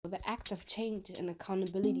the act of change and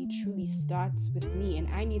accountability truly starts with me,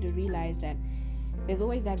 and I need to realize that there's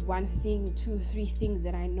always that one thing, 2, 3 things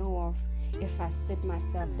that I know of. If I sit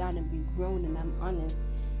myself down and be grown and I'm honest,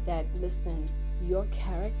 that listen, your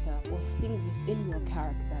character or things within your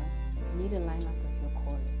character need to line up with your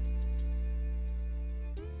calling.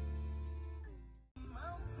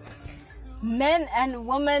 Men and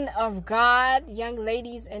women of God, young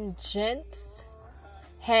ladies and gents,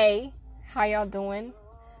 hey, how y'all doing?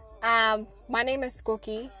 My name is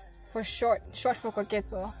Skoki, for short for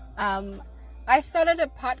Koketso. I started a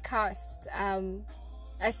podcast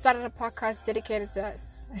dedicated to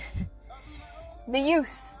us, the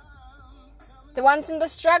youth, the ones in the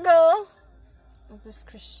struggle of this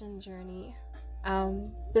Christian journey,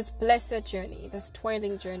 this blessed journey, this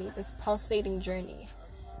toiling journey, this pulsating journey,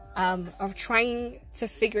 of trying to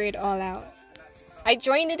figure it all out. I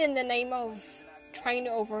joined it in the name of trying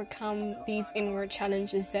to overcome these inward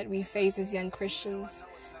challenges that we face as young Christians.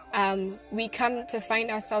 We come to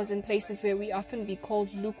find ourselves in places where we often be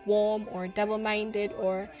called lukewarm or double-minded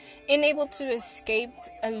or unable to escape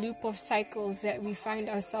a loop of cycles that we find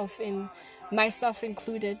ourselves in, myself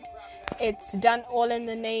included. This is all in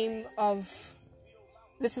the name of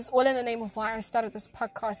why I started this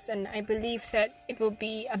podcast, and I believe that it will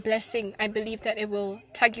be a blessing. I believe that it will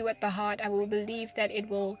tug you at the heart. I will believe that it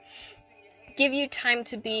will give you time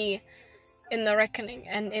to be in the reckoning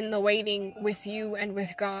and in the waiting with you and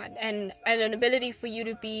with God, and an ability for you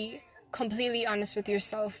to be completely honest with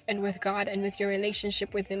yourself and with God and with your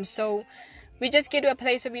relationship with Him. So we just get to a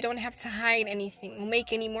place where we don't have to hide anything or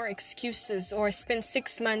make any more excuses or spend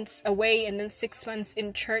 6 months away and then 6 months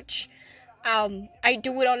in church. I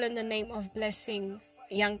do it all in the name of blessing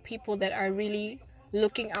young people that are really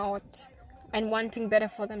looking out and wanting better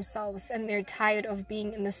for themselves, and they're tired of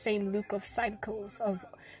being in the same loop of cycles, of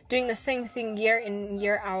doing the same thing year in,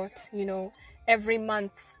 year out. Every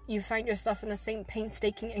month you find yourself in the same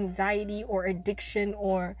painstaking anxiety or addiction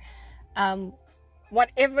or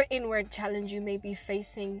whatever inward challenge you may be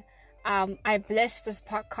facing. I bless this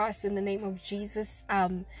podcast in the name of Jesus.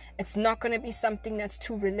 It's not going to be something that's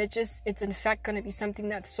too religious. It's in fact going to be something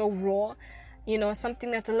that's so raw,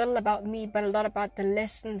 something that's a little about me, but a lot about the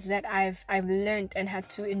lessons that I've learned and had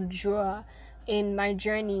to endure in my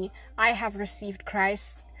journey. I have received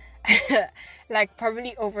Christ like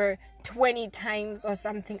probably over 20 times or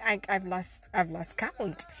something. I've lost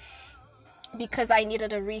count because I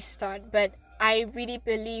needed a restart. But I really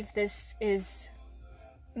believe this is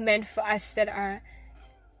meant for us that are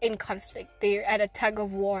in conflict. They're at a tug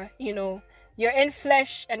of war. You're in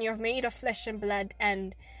flesh and you're made of flesh and blood,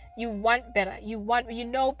 and you want better. You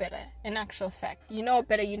know better. In actual fact, you know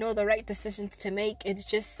better. You know the right decisions to make. It's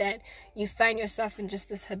just that you find yourself in just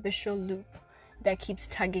this habitual loop that keeps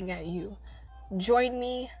tugging at you. Join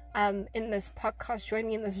me in this podcast. Join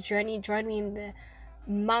me in this journey. Join me in the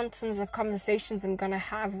mountains of conversations I'm gonna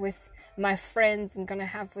have with my friends. I'm gonna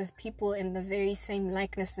have with people in the very same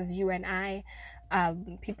likeness as you and I.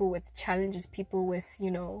 People with challenges. People with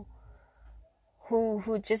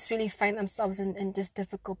who just really find themselves in just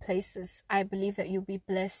difficult places. I believe that you'll be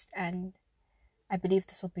blessed, and I believe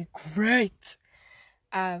this will be great.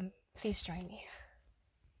 Please join me.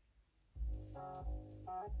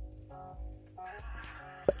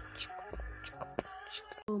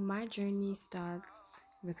 So my journey starts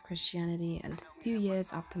with Christianity a few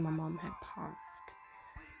years after my mom had passed.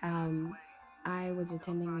 I was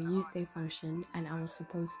attending a youth day function, and I was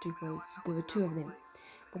supposed to go to, there were 2 of them.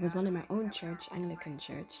 There was one in my own church, Anglican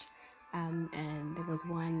church, and there was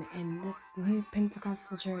one in this new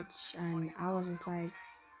Pentecostal church, and I was just like,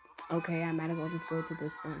 okay, I might as well just go to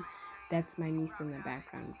this one. That's my niece in the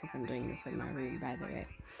background because I'm doing this in my room, by the way.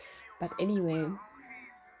 But anyway,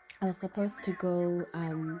 I was supposed to go,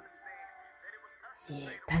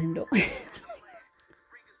 Tando.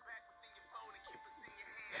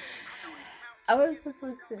 I was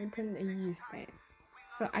supposed to attend a youth day.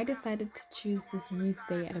 So I decided to choose this youth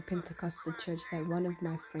day at a Pentecostal church that one of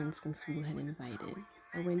my friends from school had invited.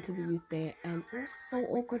 I went to the youth day, and it was so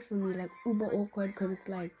awkward for me, like uber awkward, because it's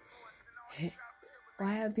like, hey,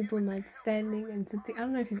 why are people not standing and sitting? I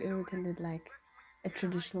don't know if you've ever attended like a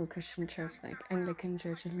traditional Christian church, like Anglican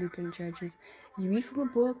churches, Lutheran churches. You read from a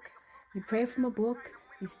book, you pray from a book,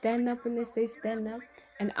 you stand up when they say stand up.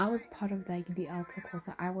 And I was part of like the altar call,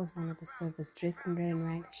 so I was one of the servers dressed in red and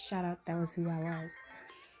white. Shout out, that was who I was.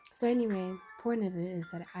 So anyway, point of it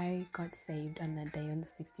is that I got saved on that day on the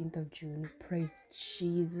 16th of June. Praise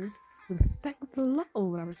Jesus. Thank the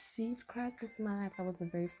Lord. I received Christ into my life. That was the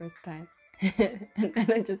very first time. And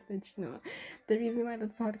I just said, the reason why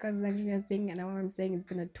this podcast is actually a thing, and now I'm saying it's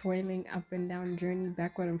been a toiling up and down journey,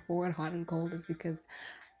 backward and forward, hot and cold, is because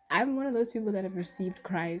I'm one of those people that have received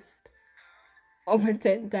Christ over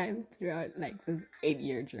 10 times throughout like this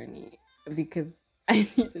 8-year journey because I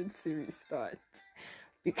needed to restart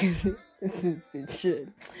because it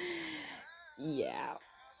should. Yeah,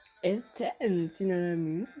 it's tense, you know what I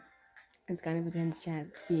mean? It's kind of a tense chat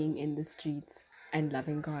being in the streets and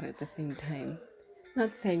loving God at the same time.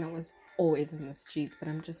 Not saying I was always in the streets, but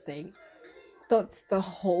I'm just saying that's the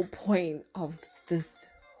whole point of this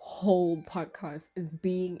whole podcast is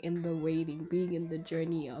being in the waiting, being in the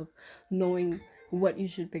journey of knowing what you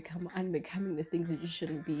should become, unbecoming the things that you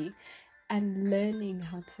shouldn't be, and learning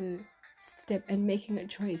how to step and making a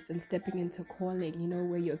choice and stepping into calling,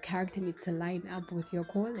 where your character needs to line up with your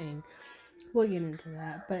calling. We'll get into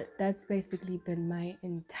that, but that's basically been my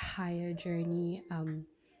entire journey.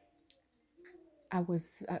 I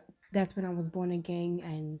was that's when I was born again,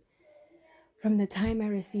 and from the time I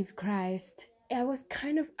received Christ, I was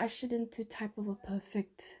kind of ushered into type of a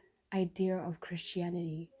perfect idea of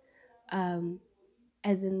Christianity.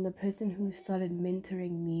 As in the person who started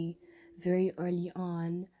mentoring me very early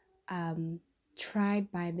on,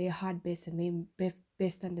 tried by their hard best and their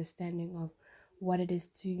best understanding of what it is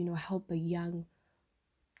to, help a young,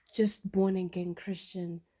 just born again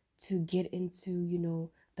Christian to get into,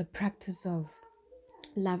 the practice of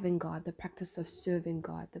loving God, the practice of serving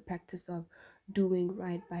God, the practice of doing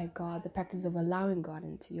right by God, the practice of allowing God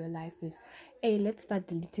into your life is, hey, let's start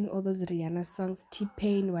deleting all those Rihanna songs,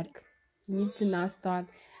 T-Pain, what you need to now start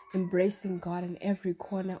embracing God in every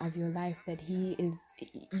corner of your life, that you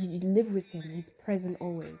live with him, he's present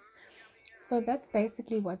always. So that's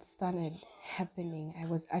basically what started happening. I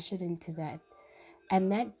was ushered into that,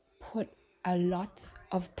 and that put a lot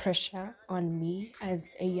of pressure on me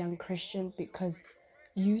as a young Christian, because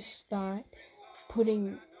you start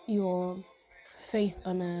putting your faith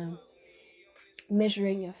on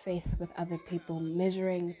measuring your faith with other people,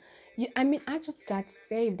 measuring you. I mean, I just got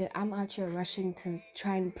saved that I'm out here rushing to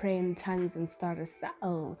try and pray in tongues and start a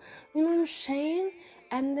cell. You know what I'm saying?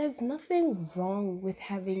 And there's nothing wrong with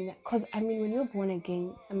having that, because I mean, when you're born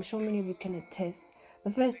again, I'm sure many of you can attest, the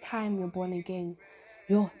first time you're born again,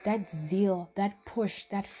 that zeal, that push,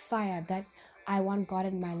 that fire, that I want God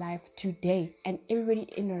in my life today, and everybody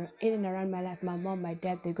in and around my life, my mom, my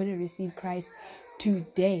dad, they're going to receive Christ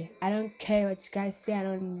today. I don't care what you guys say.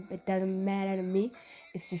 It doesn't matter to me.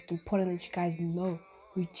 It's just important that you guys know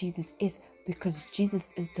who Jesus is, because Jesus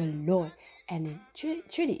is the Lord, and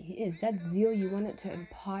truly he is. That zeal, you want it to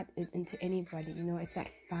impart it into anybody. It's that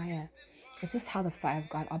fire. It's just how the fire of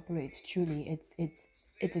God operates. Truly, it's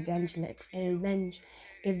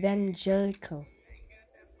evangelical.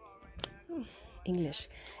 English.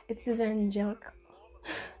 It's evangelical.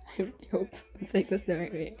 I really hope I'm saying this the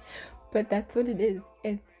right way, but that's what it is.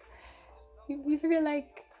 We feel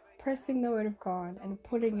like pressing the word of God and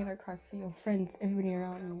putting it across to your friends, everybody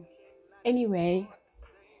around you. Anyway,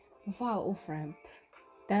 before I off ramp,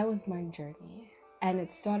 that was my journey, and it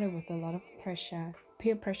started with a lot of pressure,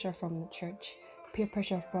 peer pressure from the church, peer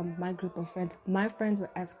pressure from my group of friends. My friends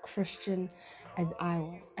were as Christian as I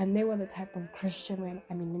was, and they were the type of Christian where,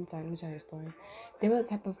 I mean, let me tell you a story. They were the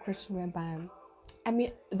type of Christian whereby, I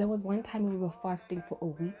mean, there was one time we were fasting for a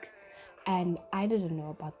week, and I didn't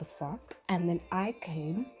know about the fast, and then I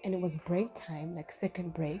came, and it was break time, like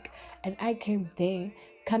second break, and I came there,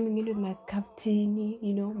 coming in with my scaftini,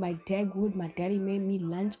 my dagwood. My daddy made me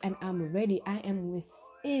lunch, and I'm ready. I am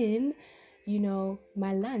within,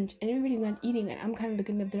 my lunch, and everybody's not eating, and I'm kind of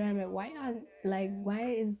looking at the I'm why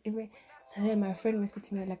is everybody? So then my friend whispered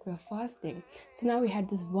to me, like, we're fasting. So now we had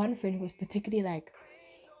this one friend who was particularly like,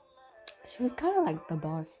 she was kind of like the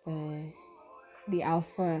boss, the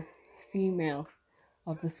alpha female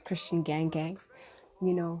of this Christian gang.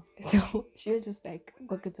 So she was just like,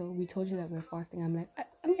 Goketo, we told you that we're fasting. I'm like,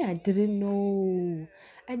 I mean, I didn't know.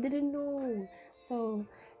 So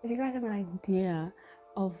if you guys have an idea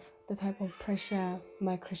of the type of pressure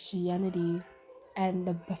my Christianity and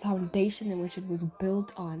the foundation in which it was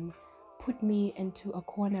built on put me into a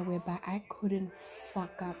corner whereby I couldn't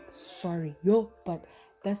fuck up. Sorry, but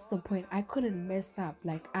that's the point. I couldn't mess up.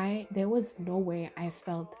 There was no way I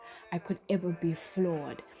felt I could ever be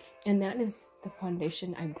flawed. And that is the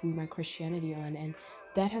foundation I grew my Christianity on. And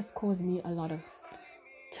that has caused me a lot of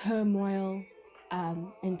turmoil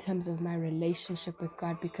in terms of my relationship with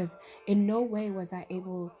God, because in no way was I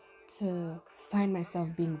able to find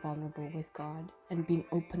myself being vulnerable with God and being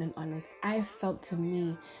open and honest. I felt to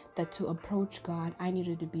me that to approach God, I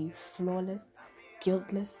needed to be flawless,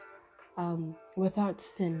 guiltless, without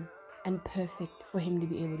sin, and perfect for Him to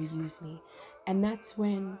be able to use me. And that's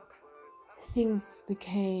when things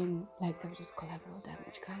became like there was just collateral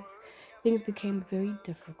damage, guys. Things became very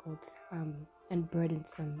difficult and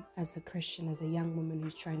burdensome as a Christian, as a young woman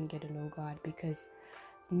who's trying to get to know God, because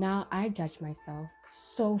now I judge myself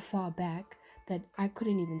so far back that I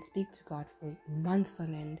couldn't even speak to God for months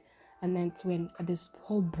on end. And then it's when this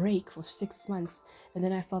whole break of 6 months, and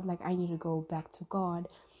then I felt like I need to go back to God.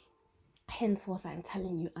 Henceforth, I'm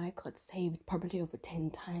telling you, I got saved probably over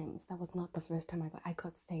 10 times. That was not the first time I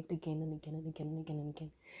got saved again and again and again and again and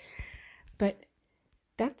again. But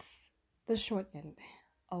that's the short end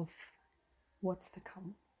of what's to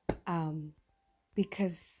come.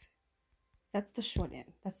 Because that's the short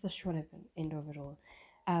end. That's the short end of it all.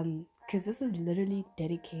 Because this is literally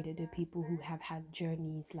dedicated to people who have had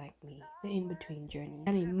journeys like me, the in-between journey.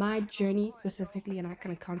 I mean, my journey specifically, and I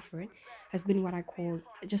can account for it, has been what I call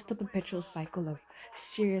just a perpetual cycle of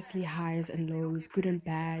seriously highs and lows, good and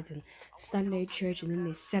bad, and Sunday church, and then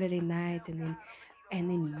there's Saturday night, and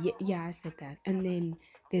then yeah, I said that. And then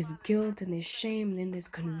there's guilt and there's shame, and then there's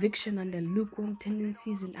conviction under lukewarm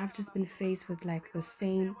tendencies. And I've just been faced with like the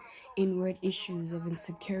same inward issues of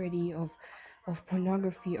insecurity, of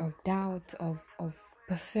pornography, of doubt, of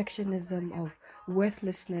perfectionism, of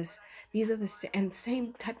worthlessness. These are the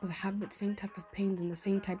same type of habits, same type of pains, and the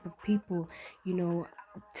same type of people, to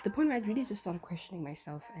the point where I really just started questioning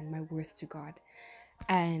myself and my worth to God.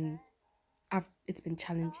 And it's been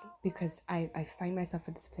challenging because I find myself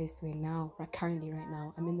at this place where now, currently right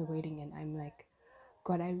now, I'm in the waiting and I'm like,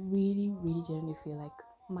 God, I really, really genuinely feel like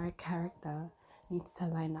my character needs to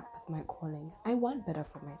line up with my calling. I want better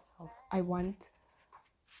for myself. I want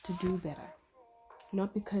to do better.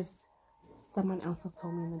 Not because someone else has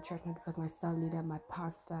told me in the church, not because my cell leader, my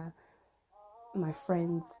pastor, my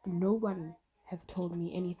friends, no one has told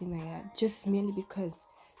me anything like that. Just merely because,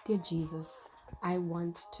 dear Jesus, I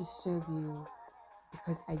want to serve you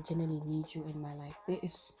because I genuinely need you in my life. There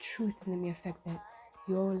is truth in the mere fact that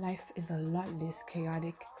your life is a lot less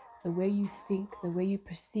chaotic. The way you think, the way you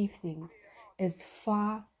perceive things is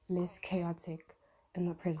far less chaotic in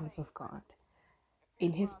the presence of God.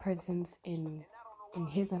 In His presence, in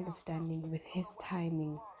His understanding, with His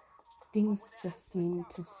timing, things just seem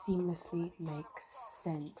to seamlessly make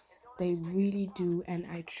sense. They really do, and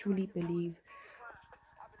I truly believe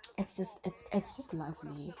it's just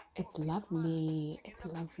lovely. It's lovely. It's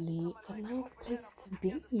lovely. It's a nice place to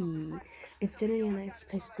be. It's generally a nice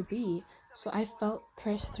place to be. So I felt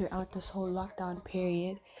pressed throughout this whole lockdown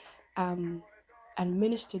period, and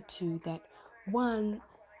ministered to that. One,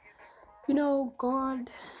 God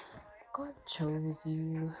chose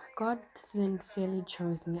you. God sincerely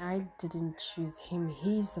chose me. I didn't choose Him.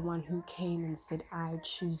 He's the one who came and said, I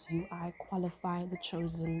choose you. I qualify the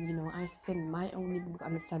chosen. I sent my only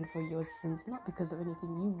begotten Son for your sins, not because of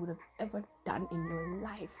anything you would have ever done in your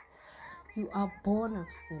life. You are born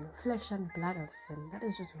of sin, flesh and blood of sin. That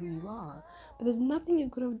is just who you are. But there's nothing you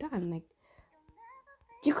could have done. Like,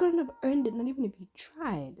 you couldn't have earned it, not even if you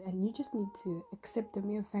tried. And you just need to accept the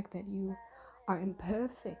mere fact that you are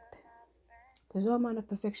imperfect. There's no amount of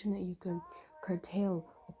perfection that you can curtail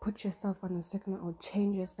or put yourself on a second or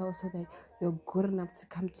change yourself so that you're good enough to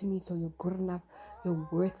come to me, so you're good enough, you're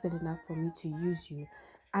worth it enough for me to use you.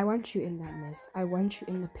 I want you in that mess. I want you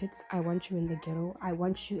in the pits. I want you in the ghetto. I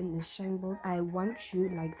want you in the shambles. I want you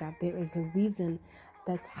like that. There is a reason.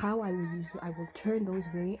 That's how I will use you. I will turn those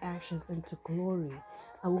very ashes into glory.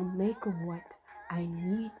 I will make of what I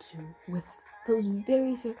need to with those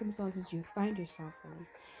very circumstances you find yourself in.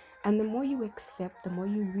 And the more you accept, the more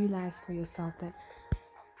you realize for yourself that,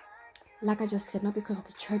 like I just said, not because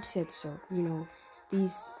the church said so, the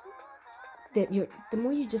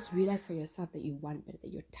more you just realize for yourself that you want better,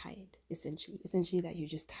 that you're tired, essentially that you're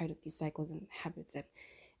just tired of these cycles and habits,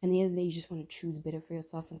 and the other day you just want to choose better for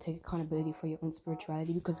yourself and take accountability for your own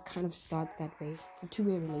spirituality, because it kind of starts that way. It's a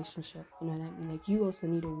two-way relationship, you know what I mean? Like, you also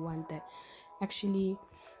need to want that actually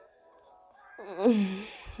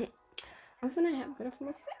I'm finna have better for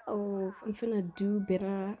myself. I'm finna do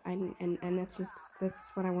better, and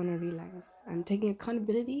that's what I want to realize. I'm taking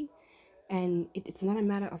accountability, and it's not a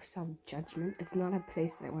matter of self-judgment. It's not a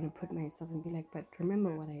place that I want to put myself and be like, but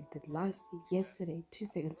remember what I did last week, yesterday, 2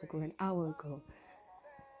 seconds ago, an hour ago.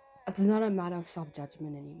 It's not a matter of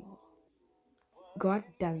self-judgment anymore. God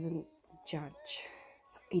doesn't judge.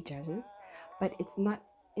 He judges, but it's not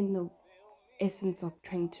in the essence of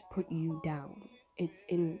trying to put you down. It's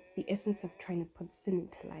in the essence of trying to put sin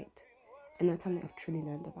into light. And that's something I've truly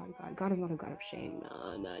learned about God. God is not a God of shame.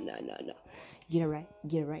 No. Get it right.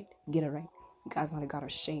 Get it right. Get it right. God's not a God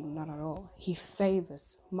of shame. Not at all. He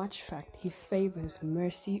favors, much fact, he favors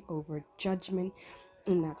mercy over judgment.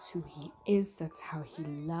 And that's who he is. That's how he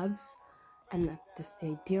loves. And that this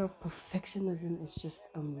idea of perfectionism is just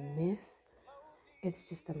a myth. It's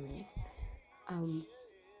just a myth.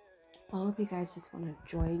 I hope you guys just want to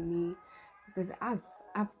join me, because I've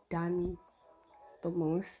done the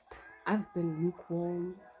most. I've been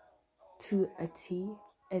lukewarm to a T,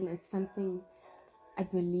 and it's something I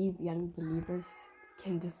believe young believers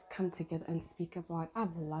can just come together and speak about.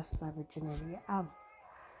 I've lost my virginity. I've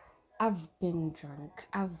been drunk.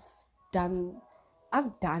 I've done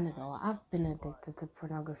it all. I've been addicted to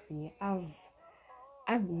pornography.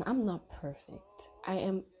 I'm not perfect. I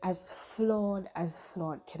am as flawed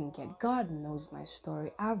can get. God knows my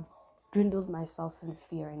story. I've dwindled myself in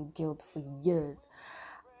fear and guilt for years.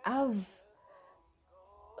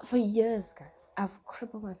 For years, guys, I've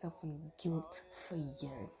crippled myself in guilt for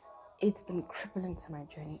years. It's been crippling to my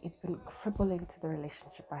journey. It's been crippling to the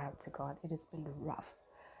relationship I have to God. It has been rough.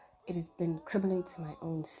 It has been crippling to my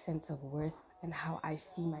own sense of worth and how I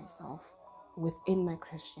see myself within my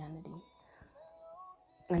Christianity.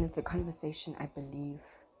 And it's a conversation I believe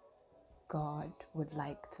God would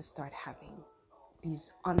like to start having.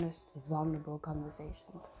 These honest, vulnerable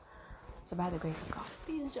conversations. So by the grace of God,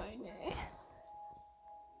 please join me.